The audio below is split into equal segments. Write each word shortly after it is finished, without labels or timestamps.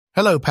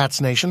Hello, Pats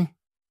Nation.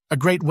 A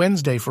great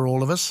Wednesday for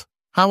all of us.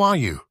 How are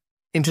you?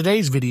 In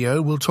today's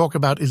video, we'll talk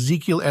about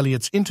Ezekiel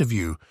Elliott's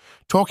interview,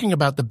 talking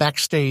about the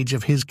backstage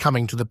of his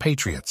coming to the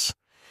Patriots.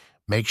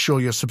 Make sure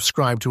you're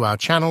subscribed to our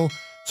channel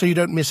so you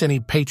don't miss any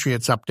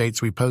Patriots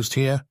updates we post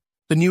here.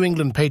 The New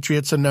England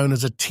Patriots are known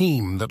as a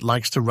team that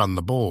likes to run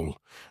the ball.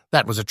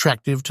 That was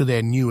attractive to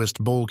their newest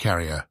ball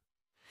carrier.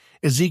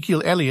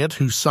 Ezekiel Elliott,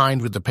 who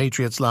signed with the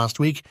Patriots last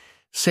week,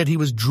 said he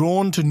was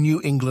drawn to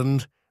New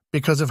England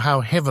because of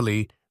how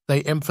heavily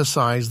they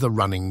emphasize the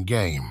running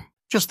game.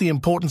 Just the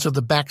importance of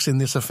the backs in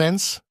this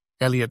offense,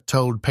 Elliott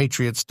told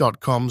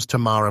Patriots.com's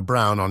Tamara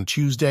Brown on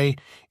Tuesday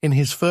in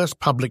his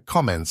first public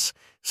comments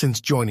since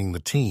joining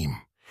the team.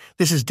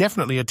 This is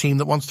definitely a team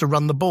that wants to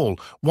run the ball,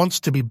 wants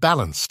to be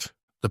balanced.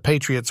 The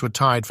Patriots were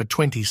tied for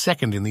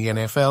 22nd in the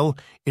NFL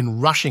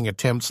in rushing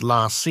attempts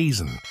last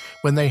season,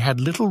 when they had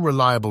little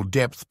reliable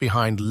depth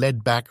behind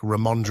lead-back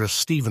Ramondre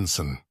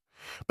Stevenson.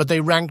 But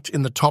they ranked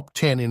in the top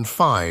 10 in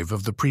 5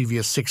 of the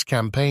previous 6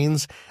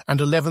 campaigns and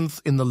 11th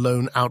in the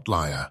lone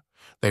outlier.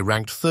 They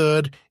ranked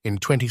 3rd in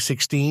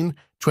 2016,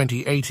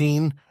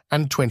 2018,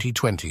 and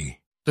 2020.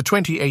 The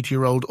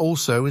 28-year-old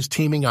also is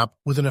teaming up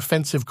with an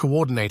offensive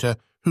coordinator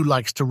who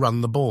likes to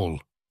run the ball.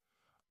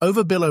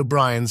 Over Bill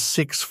O'Brien's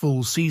 6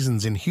 full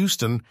seasons in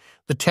Houston,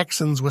 the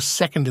Texans were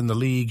 2nd in the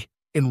league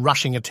in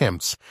rushing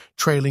attempts,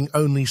 trailing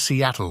only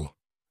Seattle.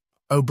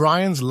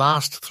 O'Brien's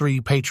last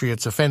 3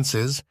 Patriots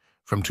offenses,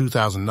 from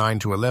 2009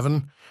 to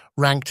 11,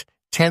 ranked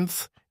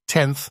 10th,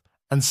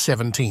 and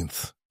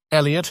 17th.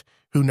 Elliott,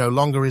 who no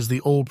longer is the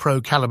all-pro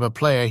caliber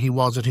player he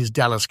was at his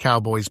Dallas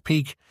Cowboys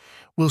peak,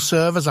 will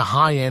serve as a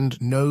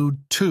high-end node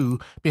 2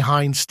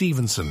 behind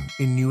Stevenson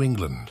in New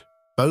England.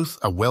 Both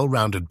are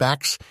well-rounded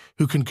backs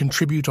who can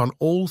contribute on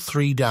all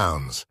 3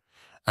 downs,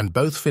 and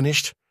both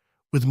finished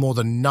with more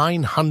than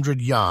 900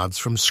 yards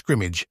from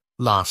scrimmage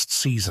last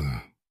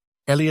season.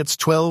 Elliott's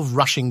 12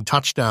 rushing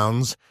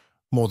touchdowns,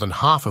 more than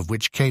half of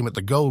which came at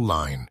the goal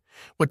line,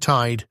 were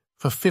tied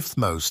for 5th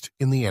most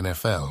in the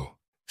NFL.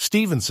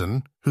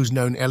 Stevenson, who's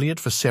known Elliott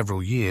for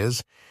several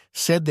years,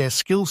 said their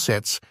skill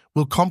sets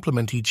will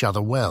complement each other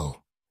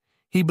well.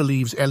 He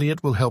believes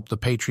Elliott will help the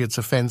Patriots'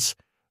 offense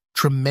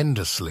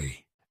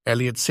tremendously.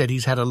 Elliott said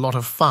he's had a lot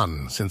of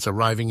fun since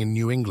arriving in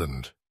New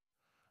England.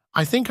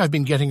 "I think I've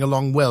been getting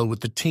along well with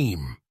the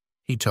team,"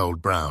 he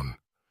told Brown.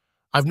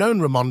 "I've known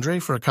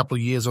Ramondre for a couple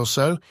of years or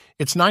so.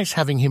 It's nice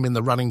having him in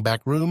the running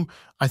back room.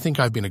 I think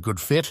I've been a good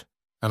fit,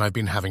 and I've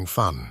been having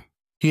fun."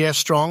 Pierre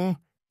Strong,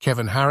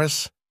 Kevin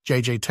Harris,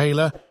 J.J.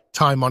 Taylor,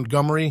 Ty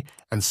Montgomery,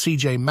 and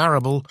C.J.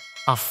 Marable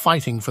are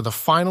fighting for the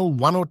final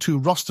 1 or 2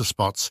 roster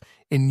spots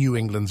in New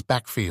England's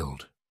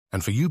backfield.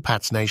 And for you,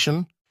 Pats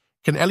Nation,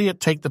 can Elliott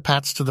take the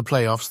Pats to the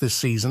playoffs this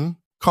season?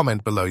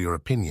 Comment below your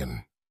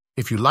opinion.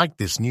 If you like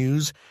this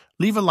news,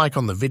 leave a like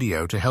on the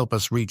video to help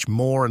us reach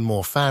more and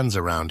more fans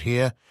around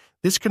here.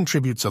 This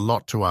contributes a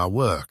lot to our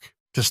work.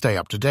 To stay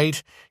up to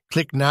date,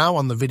 click now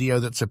on the video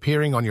that's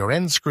appearing on your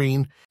end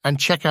screen and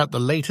check out the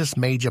latest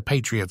major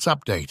Patriots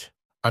update.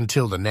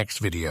 Until the next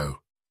video,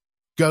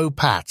 go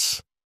Pats!